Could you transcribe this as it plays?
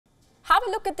Have a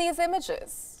look at these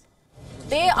images.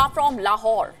 They are from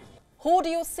Lahore. Who do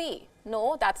you see?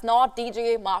 No, that's not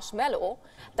DJ Marshmallow.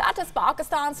 That is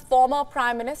Pakistan's former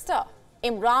Prime Minister,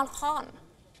 Imran Khan.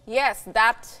 Yes,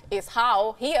 that is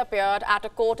how he appeared at a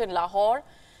court in Lahore,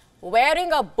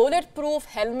 wearing a bulletproof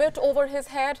helmet over his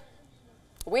head,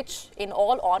 which, in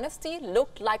all honesty,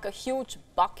 looked like a huge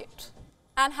bucket.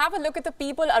 And have a look at the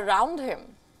people around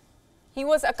him. He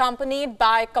was accompanied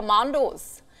by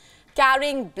commandos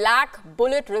carrying black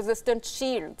bullet-resistant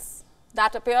shields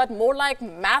that appeared more like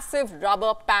massive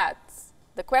rubber pads.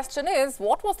 The question is,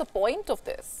 what was the point of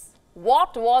this?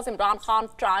 What was Imran Khan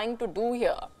trying to do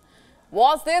here?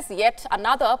 Was this yet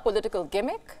another political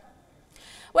gimmick?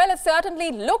 Well, it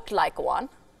certainly looked like one,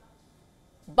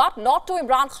 but not to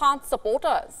Imran Khan's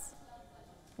supporters.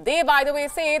 They, by the way,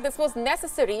 say this was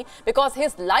necessary because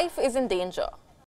his life is in danger.